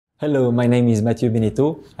Hello, my name is Matthieu.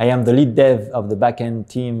 I am the lead dev of the backend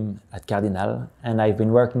team at Kardinal, and I've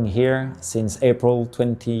been working here since April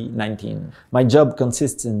 2019. My job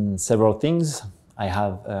consists in several things. I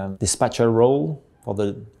have a dispatcher role for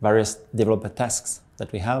the various developer tasks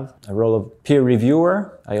that we have, a role of peer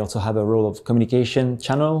reviewer. I also have a role of communication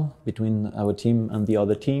channel between our team and the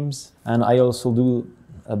other teams. And I also do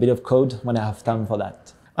a bit of code when I have time for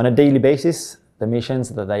that. On a daily basis, the missions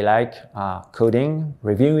that I like are coding,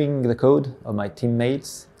 reviewing the code of my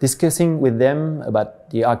teammates, discussing with them about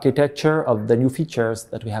the architecture of the new features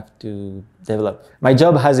that we have to develop. My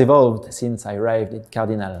job has evolved since I arrived at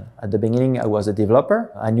Kardinal. At the beginning, I was a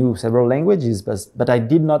developer. I knew several languages, but I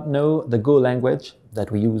did not know the Go language that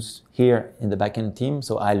we use here in the backend team,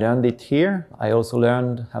 so I learned it here. I also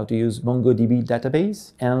learned how to use MongoDB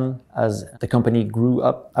database, and as the company grew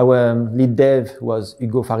up, our lead dev was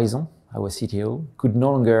Hugo Farison. Our CTO could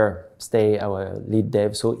no longer stay our lead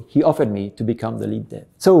dev, so he offered me to become the lead dev.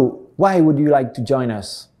 So why would you like to join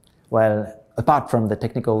us? Well, apart from the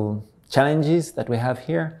technical challenges that we have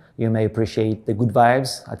here, you may appreciate the good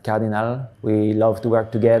vibes at Kardinal. We love to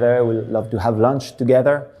work together, we love to have lunch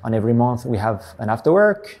together, and every month we have an after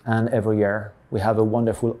work, and every year we have a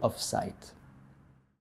wonderful offsite.